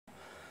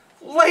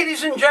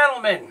Ladies and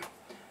gentlemen,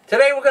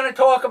 today we're going to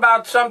talk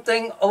about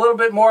something a little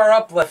bit more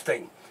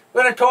uplifting.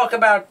 We're going to talk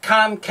about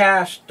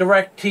Comcast,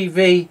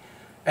 DirecTV,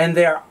 and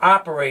their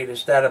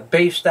operators that are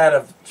based out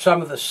of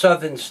some of the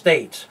southern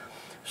states.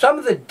 Some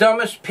of the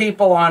dumbest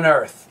people on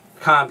earth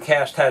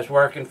Comcast has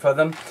working for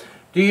them.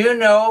 Do you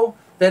know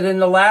that in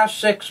the last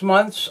 6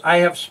 months I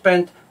have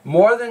spent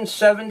more than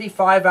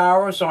 75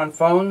 hours on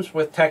phones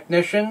with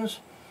technicians,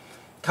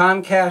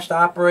 Comcast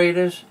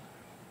operators,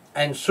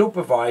 and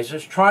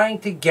supervisors trying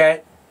to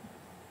get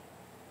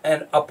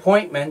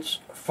appointments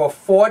for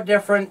 4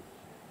 different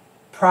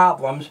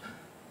problems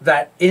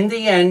that in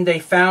the end they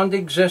found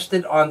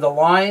existed on the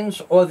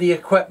lines or the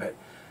equipment.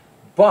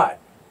 But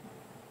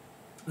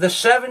the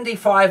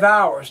 75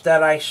 hours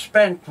that I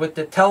spent with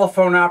the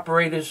telephone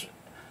operators,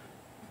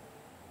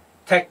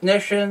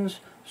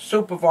 technicians,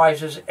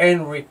 supervisors,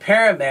 and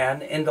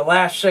repairman in the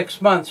last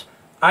 6 months,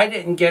 I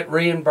didn't get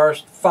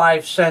reimbursed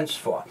 5 cents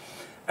for.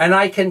 And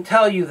I can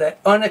tell you that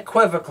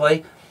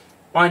unequivocally,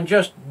 on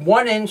just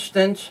one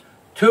instance,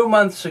 2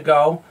 months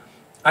ago,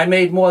 I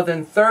made more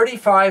than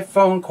 35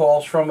 phone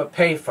calls from a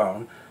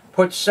payphone,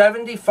 put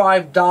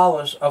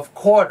 $75 of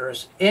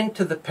quarters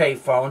into the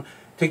payphone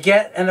to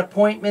get an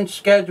appointment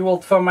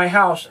scheduled for my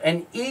house,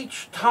 and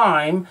each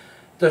time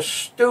the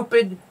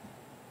stupid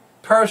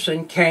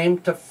person came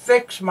to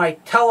fix my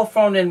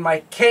telephone and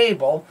my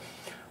cable,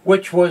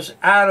 which was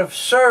out of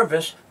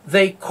service,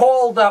 they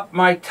called up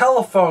my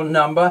telephone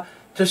number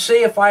to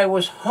see if I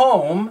was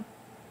home,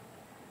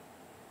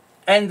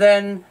 and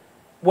then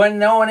when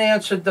no one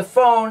answered the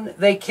phone,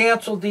 they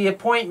canceled the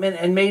appointment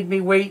and made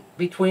me wait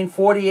between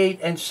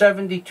 48 and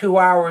 72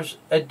 hours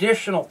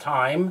additional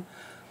time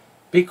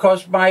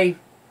because my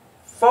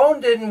phone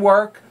didn't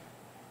work,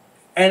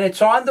 and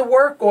it's on the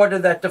work order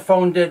that the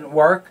phone didn't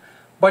work,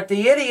 but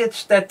the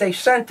idiots that they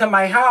sent to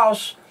my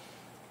house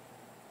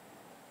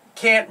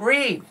can't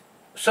read.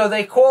 So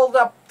they called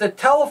up the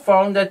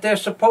telephone that they're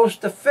supposed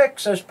to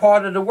fix as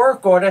part of the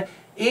work order,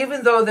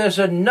 even though there's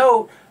a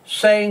note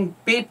saying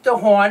beep the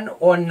horn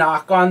or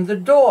knock on the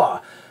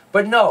door.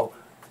 But no,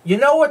 you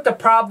know what the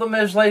problem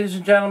is, ladies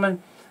and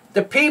gentlemen?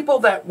 The people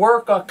that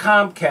work on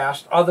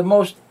Comcast are the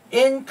most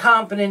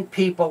incompetent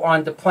people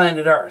on the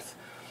planet Earth.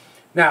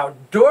 Now,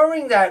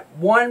 during that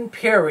one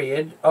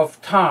period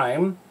of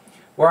time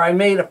where I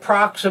made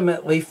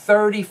approximately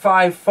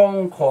 35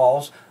 phone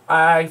calls,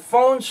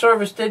 phone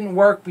service didn't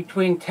work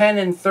between 10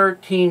 and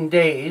 13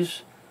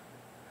 days,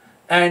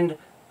 and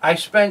I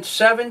spent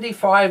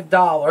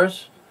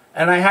 $75,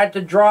 and I had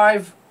to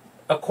drive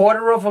a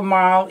quarter of a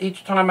mile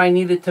each time I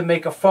needed to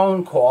make a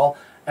phone call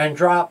and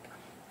drop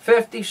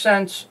 50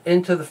 cents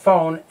into the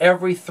phone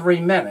every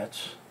 3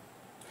 minutes.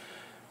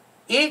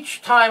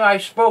 Each time I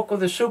spoke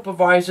with a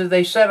supervisor,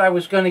 they said I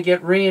was going to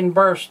get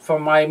reimbursed for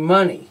my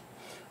money.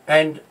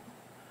 And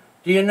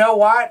do you know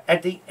what?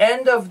 At the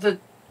end of the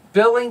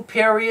billing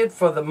period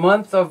for the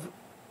month of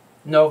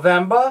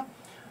November,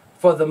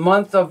 for the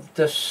month of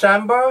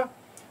December,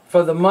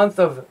 for the month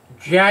of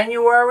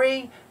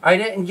January, I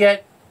didn't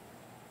get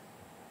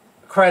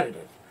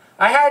credited.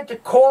 I had to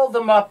call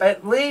them up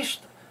at least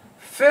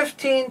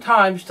 15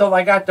 times till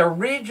I got the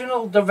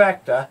regional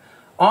director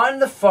on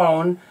the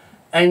phone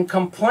and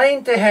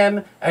complained to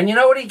him, and you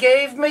know what he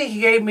gave me? He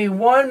gave me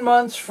 1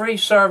 month's free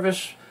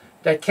service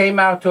that came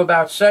out to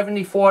about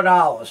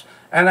 $74.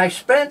 And I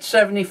spent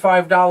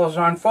 $75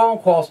 on phone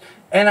calls,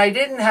 and I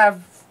didn't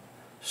have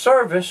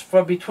service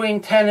for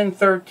between 10 and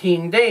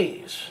 13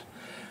 days.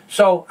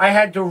 So I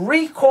had to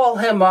recall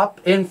him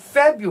up in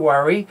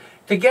February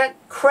to get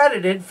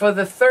credited for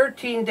the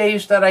 13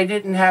 days that I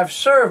didn't have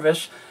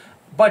service,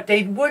 but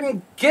they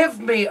wouldn't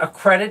give me a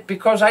credit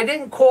because I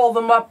didn't call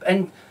them up,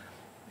 and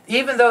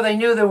even though they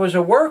knew there was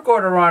a work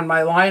order on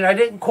my line, I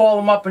didn't call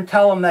them up and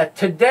tell them that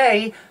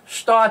today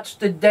starts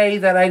the day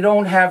that I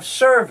don't have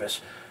service.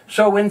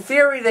 So in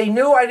theory, they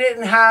knew I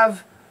didn't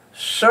have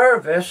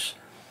service,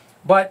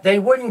 but they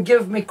wouldn't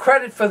give me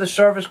credit for the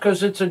service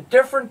because it's a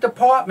different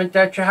department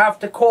that you have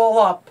to call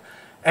up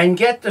and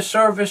get the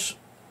service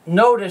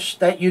notice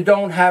that you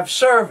don't have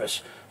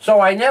service. So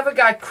I never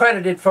got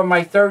credited for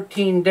my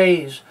 13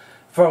 days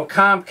from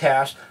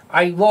Comcast.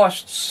 I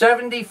lost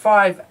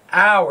 75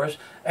 hours,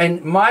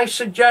 and my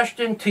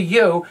suggestion to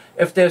you,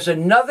 if there's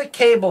another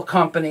cable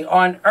company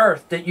on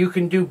earth that you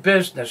can do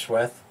business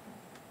with,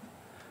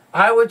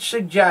 I would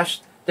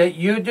suggest that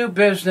you do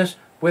business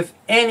with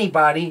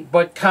anybody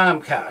but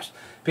Comcast,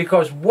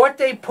 because what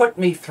they put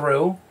me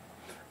through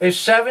is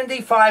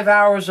 75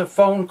 hours of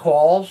phone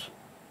calls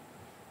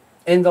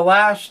in the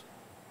last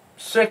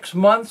 6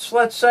 months,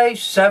 let's say,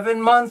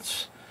 7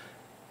 months,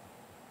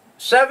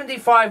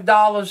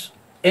 $75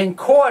 in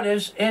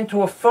quarters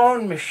into a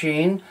phone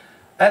machine,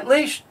 at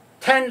least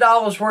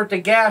 $10 worth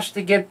of gas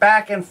to get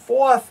back and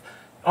forth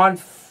on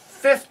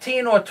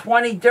 15 or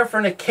 20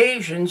 different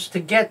occasions to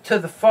get to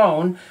the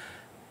phone,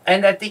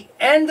 And at the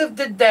end of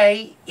the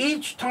day,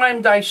 each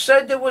time I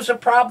said there was a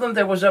problem,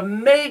 there was a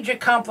major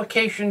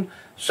complication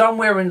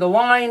somewhere in the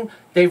line.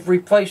 They've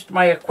replaced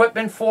my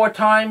equipment 4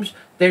 times.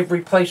 They've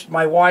replaced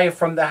my wire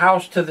from the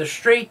house to the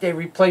street. They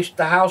replaced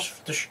the house,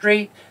 the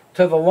street,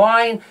 to the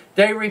line.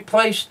 They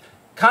replaced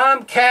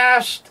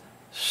Comcast.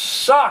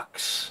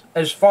 Sucks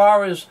as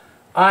far as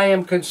I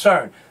am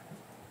concerned.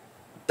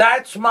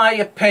 That's my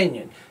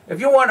opinion.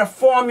 If you want to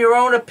form your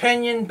own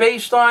opinion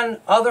based on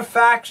other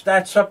facts,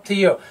 that's up to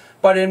you.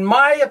 But in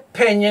my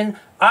opinion,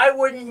 I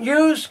wouldn't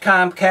use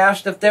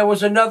Comcast if there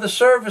was another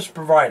service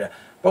provider.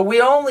 But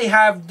we only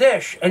have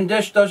Dish, and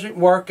Dish doesn't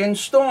work in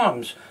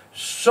storms.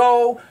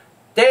 So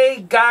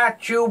they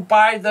got you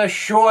by the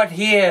short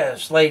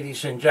hairs,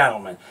 ladies and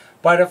gentlemen.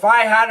 But if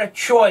I had a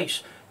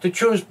choice to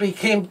choose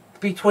between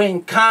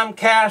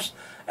Comcast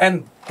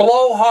and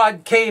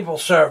blowhard cable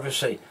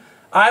servicing,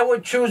 I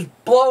would choose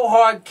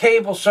blowhard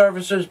cable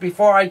services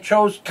before I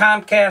chose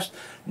Comcast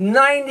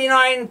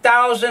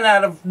 99,000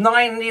 out of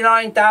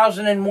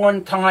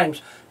 99,001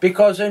 times.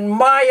 Because in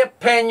my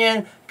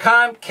opinion,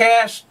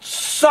 Comcast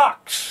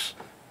sucks.